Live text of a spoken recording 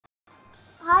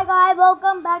Hi guys,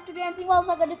 welcome back to Dancing World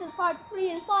Saga. This is part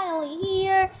 3 and finally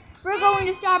here. We're going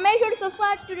to start. Make sure to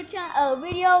subscribe to the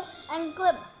video and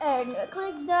click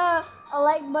the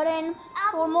like button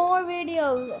for more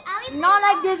videos. Not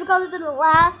like this because it's the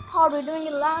last part. We're doing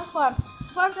it last part.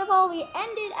 First of all, we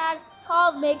ended at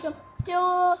Cosmic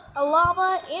till a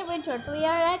lava in winter. So we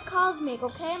are at Cosmic,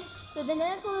 okay? So the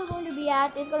next one we're going to be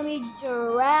at is going to be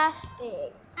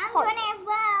Jurassic. I'm joining as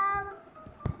well.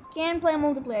 Can play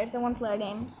multiplayer. It's a one-player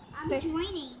game. I'm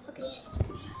joining.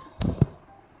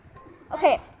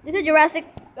 Okay, this is Jurassic.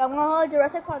 I'm gonna hold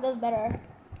Jurassic Park. That's better.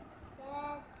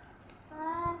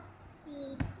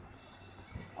 Yes.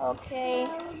 Okay.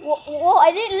 Whoa,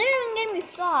 I didn't literally get me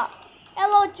stop.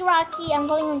 Hello, Juraki. I'm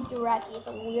calling him Juraki. It's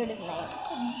the weirdest name.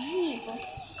 It's a Jeep.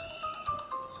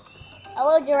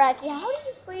 Hello, Juraki. How did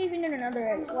you freeze into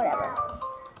another? Whatever.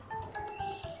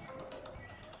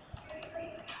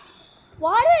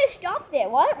 Why did I stop there?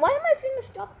 Why am I feeling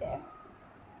stop there?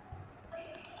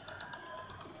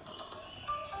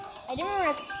 I didn't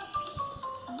remember.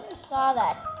 I just saw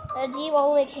that. The Jeep all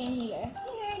the way came here.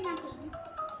 You heard nothing.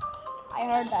 I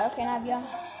heard that. Okay, Navia.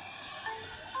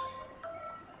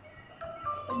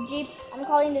 The Jeep. I'm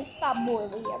calling this fat boy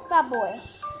over here. Fat boy.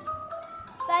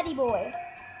 Fatty boy.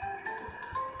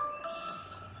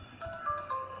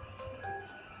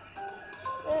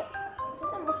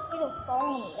 There's a mosquito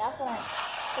following me. That's what I'm.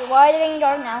 Okay, why is it getting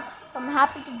dark now? From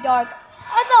happy to dark.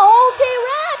 That's a whole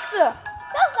T-Rex!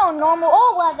 That's not normal.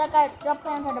 Oh, wow, that plant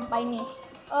tried to bite me.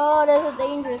 Oh, this is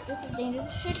dangerous. This is dangerous.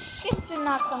 Kids should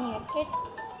not come here. Kids,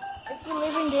 if you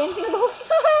live in Dancing World,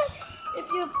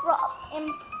 if you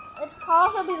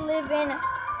possibly live in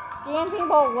Dancing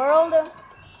World,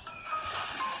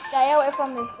 stay away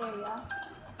from this area.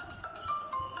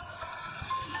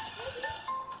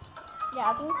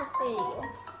 Yeah, I think it's a city.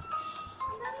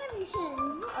 I'm on a mission.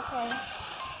 Okay.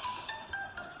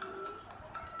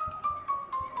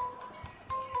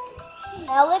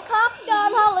 Helicopter.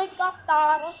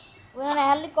 We're on a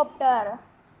helicopter.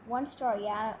 1 star,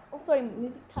 yeah. Oh, sorry,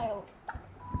 music title.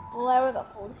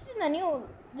 Wonderful. This is the new.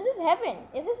 This is heaven.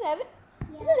 Is this heaven?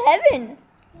 Yeah. This is heaven.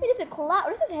 It is a cloud.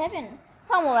 This is heaven.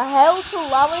 From hell to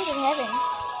lava is in heaven.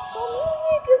 The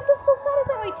music is just so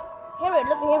satisfying. Wait, hear it.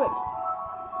 Look, hear it.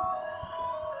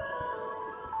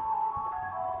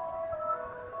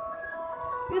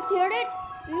 You just heard it?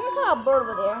 You even saw a bird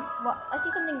over there. Well, I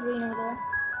see something green over there.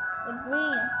 The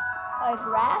green.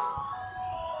 Grass?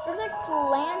 There's like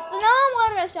plants. No, why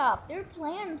did I stop? There are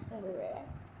plants everywhere.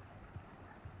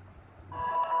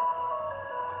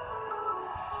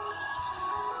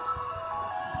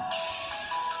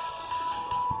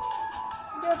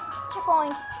 There are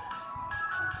checkpoints.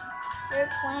 There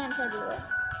are plants everywhere.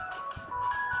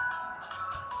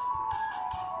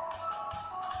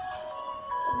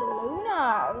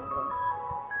 Ballooners.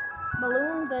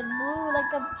 Balloons that blue like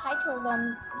the titles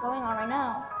I'm going on right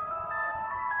now.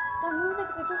 The music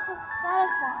is just so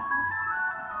satisfying.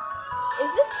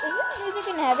 Is this music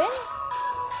in heaven?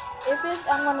 If it's,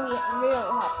 I'm gonna be real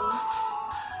happy.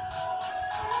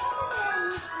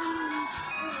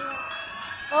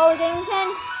 Oh, it's getting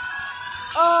intense.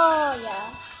 Oh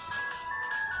yeah.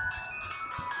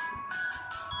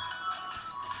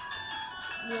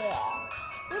 Yeah.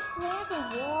 There's plants and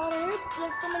water. There's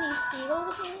like so many seagulls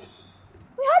up here.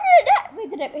 Wait, how did that? Wait,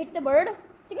 did I hit the bird? I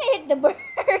think I hit the bird.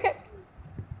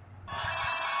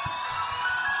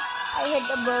 I hit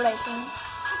the bird, I think.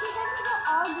 Okay, let's go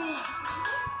all green.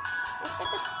 It's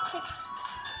like a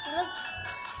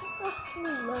cool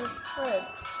little bird.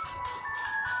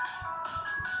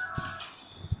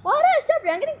 Why did I stop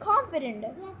here? I'm getting confident.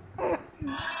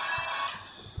 Yes.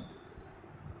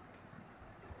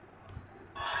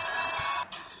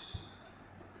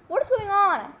 What is going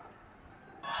on?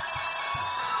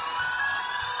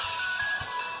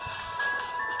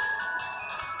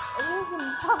 It is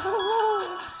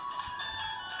impossible.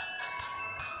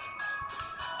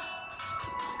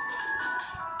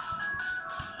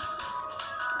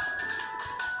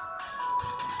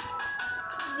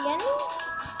 The enemy?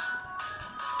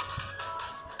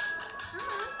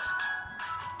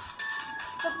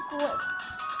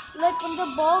 Like when the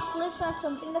ball clicks on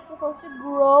something that's supposed to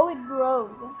grow, it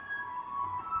grows.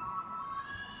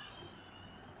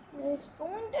 It's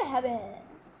going to heaven.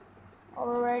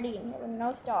 Already in heaven,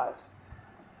 no stars.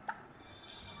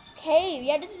 Cave,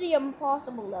 yeah, this is the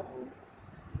impossible level.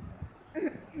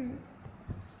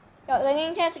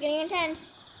 It's getting intense.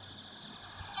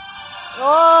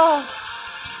 Oh!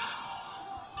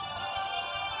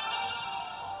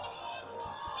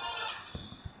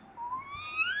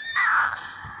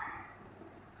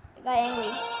 I got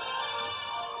angry.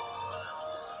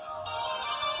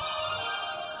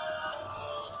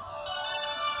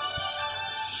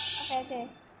 Okay.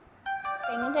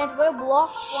 Okay, intense. We're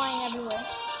blocks flying everywhere.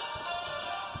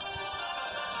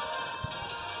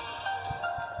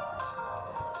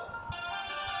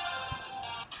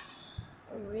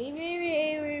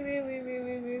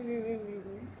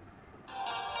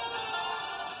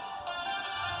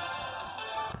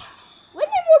 When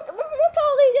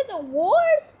totally did the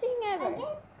worst thing ever. I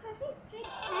did perfect straight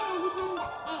 10 every time the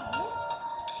end.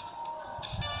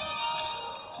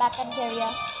 Back at the area.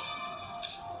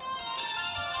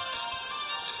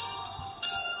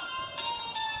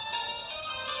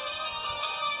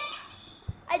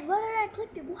 Why did I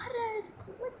click it? Why did I just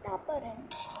click that button?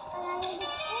 And I did it.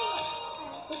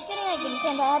 It's getting like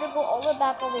intense. I had to go all the way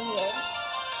back over here.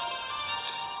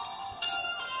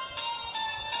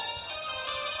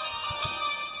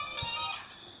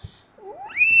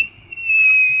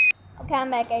 Okay,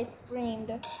 I'm back. I screamed.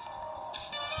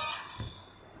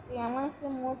 Yeah, I'm gonna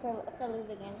swim more fellas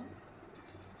again.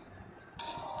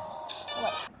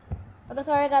 What? Okay,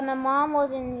 sorry guys, my mom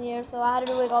was in here, so I had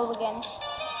to do it all again.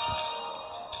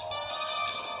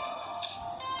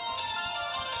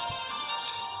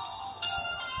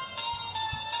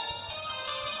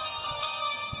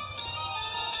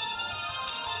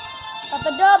 Got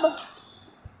the dub!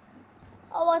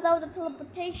 Oh, I thought it was a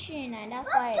teleportation, and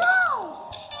that's why. Let's go!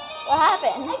 What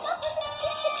happened? I got perfect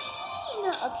 16!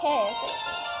 Okay.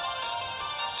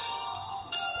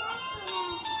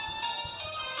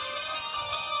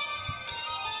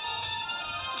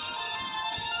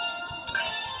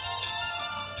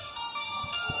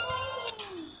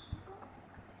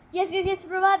 Yes,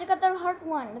 revive. You got the heart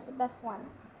one. That's the best one.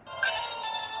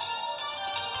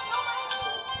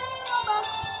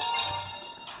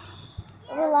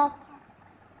 The last part.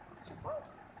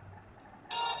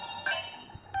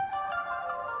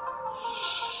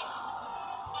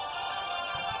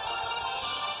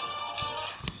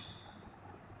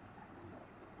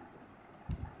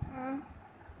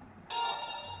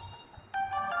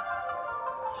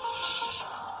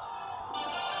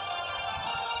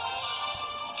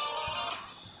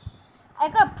 I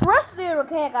got pressed there,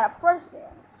 okay? I got pressed there.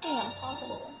 It's getting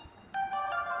impossible.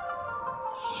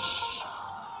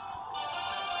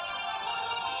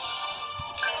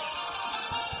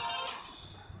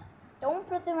 Don't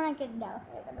press it when I get down.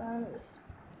 Okay, I gotta remember this.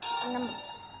 Remember this.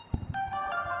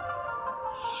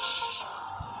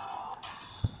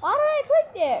 Why did I click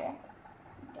there?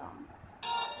 Dumb.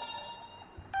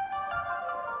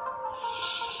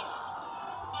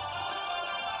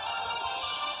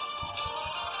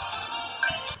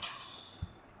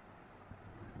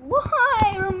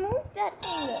 Why? Remove that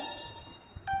thing.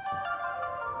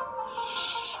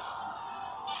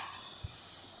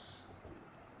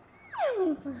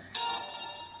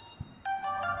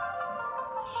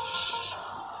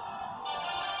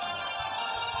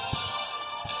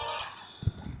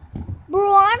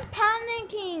 Bro, I'm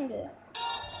panicking.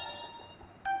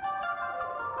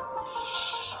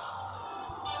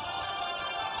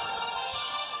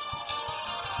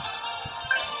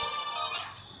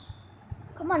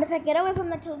 Come on, if I get away from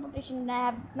the teleportation, then I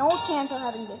have no chance of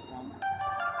having this then.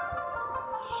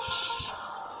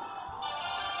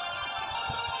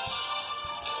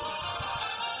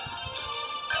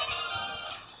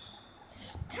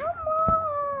 Come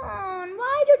on,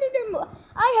 why did it remove?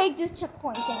 I hate this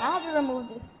checkpoint thing. I have to remove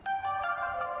this.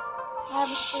 I have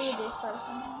to sue this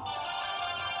person.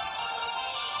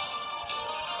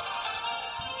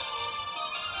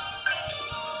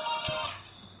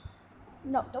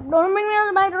 No, don't bring me on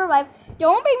the back to revive.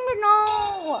 Don't bring me,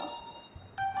 no.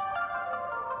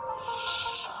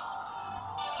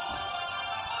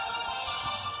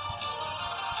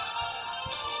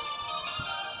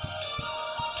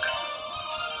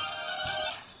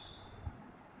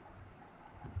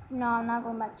 No, I'm not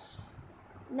going back.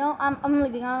 No, I'm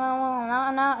leaving. No, no.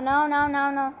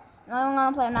 I'm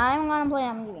gonna play.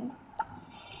 I'm leaving.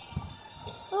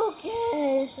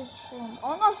 Okay, this is fun.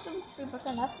 Oh, no,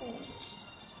 73%. That's good.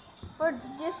 For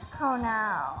discount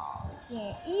now.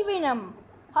 Yeah, even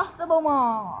possible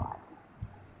mod.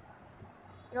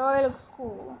 It already looks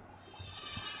cool.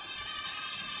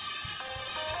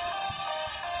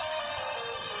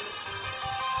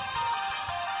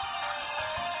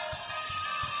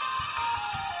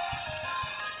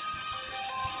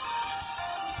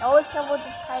 I always trouble with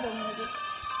the title music.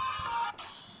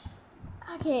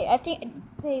 Okay, I think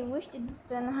they wish they just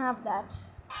didn't have that.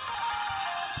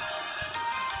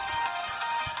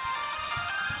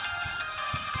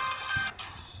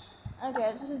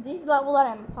 Okay, these levels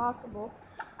are impossible.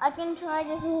 I can try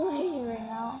this later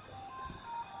now.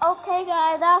 Okay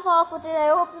guys, that's all for today. I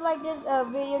hope you liked this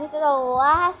video. This is the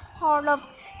last part of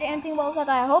Dancing Ball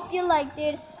Saga. I hope you liked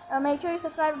it. make sure you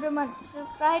subscribe to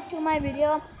my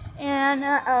video and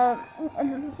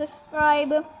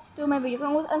subscribe to my video. You can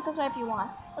always unsubscribe if you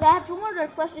want. Okay, I have 2 more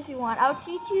requests if you want. I'll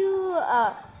teach you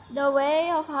the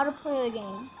way of how to play the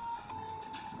game.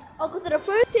 Okay, so the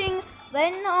first thing,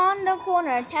 when on the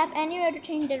corner, tap anywhere to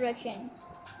change direction.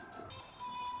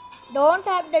 Don't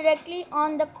tap directly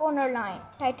on the corner line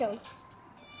titles,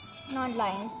 not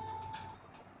lines.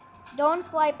 Don't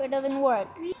swipe, it doesn't work.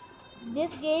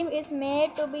 This game is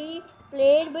made to be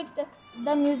played with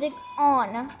the music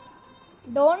on.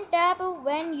 Don't tap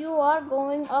when you are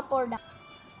going up or down.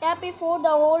 Tap before the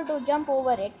hole to jump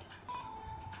over it.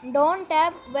 Don't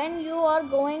tap when you are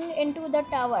going into the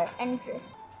tower entrance.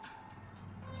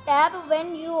 Tap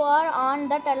when you are on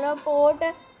the teleport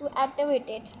to activate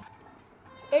it.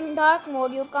 In dark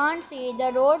mode, you can't see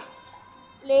the road.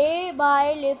 Play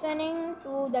by listening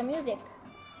to the music.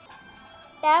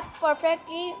 Tap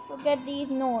perfectly to get these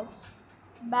notes.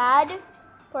 Bad,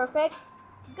 perfect,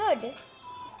 good.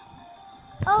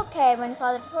 Okay, when you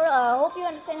saw the tutorial, I hope you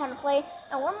understand how to play.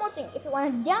 Now, one more thing. If you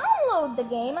want to download the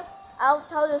game, I'll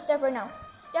tell you the step right now.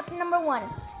 Step number 1.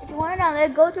 If you want to download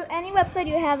it, go to any website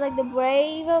you have, like the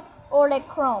Brave or like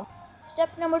Chrome.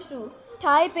 Step number 2.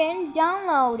 Type in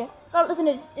download. Go listen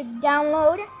to this.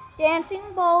 Download Dancing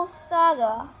Ball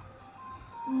Saga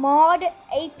mod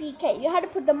APK. You have to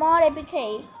put the mod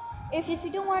APK. If you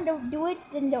don't want to do it,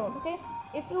 then don't. Okay.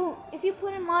 If you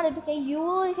put in mod APK, you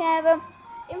will have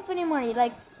infinite money.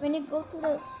 Like when you go to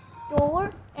the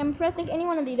store and press like any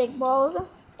one of these like balls,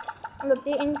 look,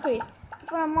 they increase.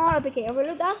 For a mod APK, okay,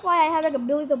 look, that's why I have like a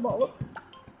billion of balls.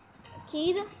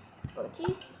 Keys, go to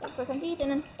keys, look for some keys,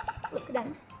 and then look at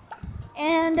them.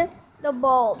 And the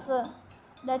balls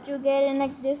that you get in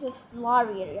like this is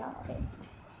lottery area. Okay.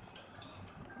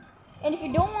 And if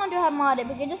you don't want to have mod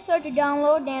APK, just search to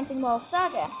download Dancing Ball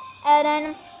Saga, and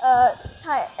then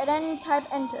type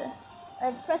enter,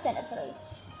 press enter. Sorry.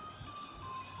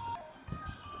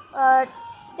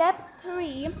 Step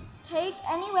 3, take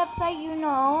any website you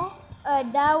know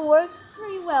that works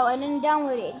pretty well and then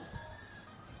download it.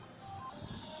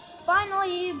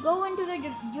 Finally, you go into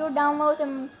your downloads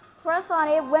and press on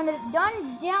it when it's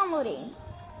done downloading,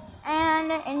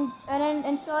 and then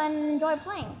install and enjoy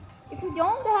playing. If you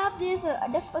don't have this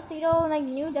Despacito, like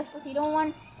new Despacito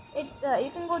one,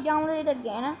 you can go download it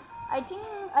again. I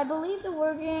believe the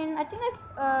version. I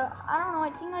don't know. I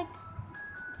think like,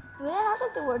 do they have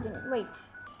like the version? Wait,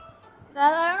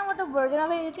 I don't know what the version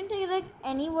of it. You can take like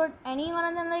any one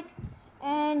of them, like,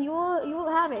 and you will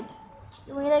have it.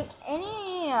 You will like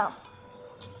any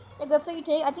like website you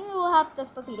take. I think you will have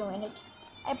Despacito in it.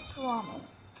 I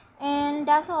promise. And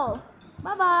that's all.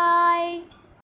 Bye bye.